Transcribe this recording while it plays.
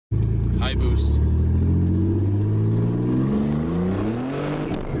high boost.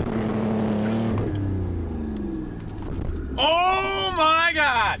 Oh my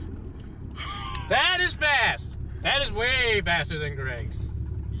God! That is fast. That is way faster than Greg's.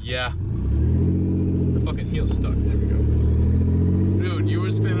 Yeah. The fucking heel's stuck. There we go. Dude, you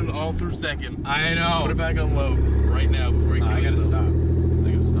were spinning all through second. I know. Put it back on low right now before you kill I gotta yourself. stop.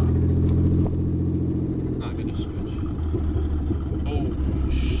 I gotta stop. It's not good to switch. Oh,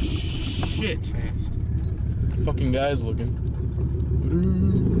 shit. Fast. Fucking guy's looking.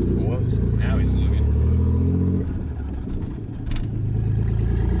 Was. Now he's looking.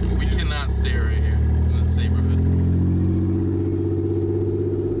 We cannot stay right here in this neighborhood.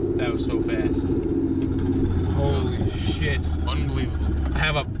 That was so fast. Holy shit. Unbelievable. I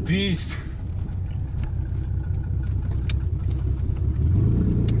have a beast.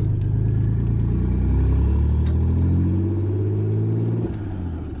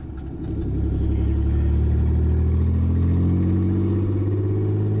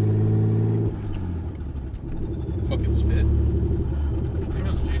 Fucking spit. I think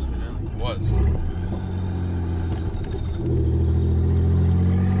that was Jason Manelli. Was.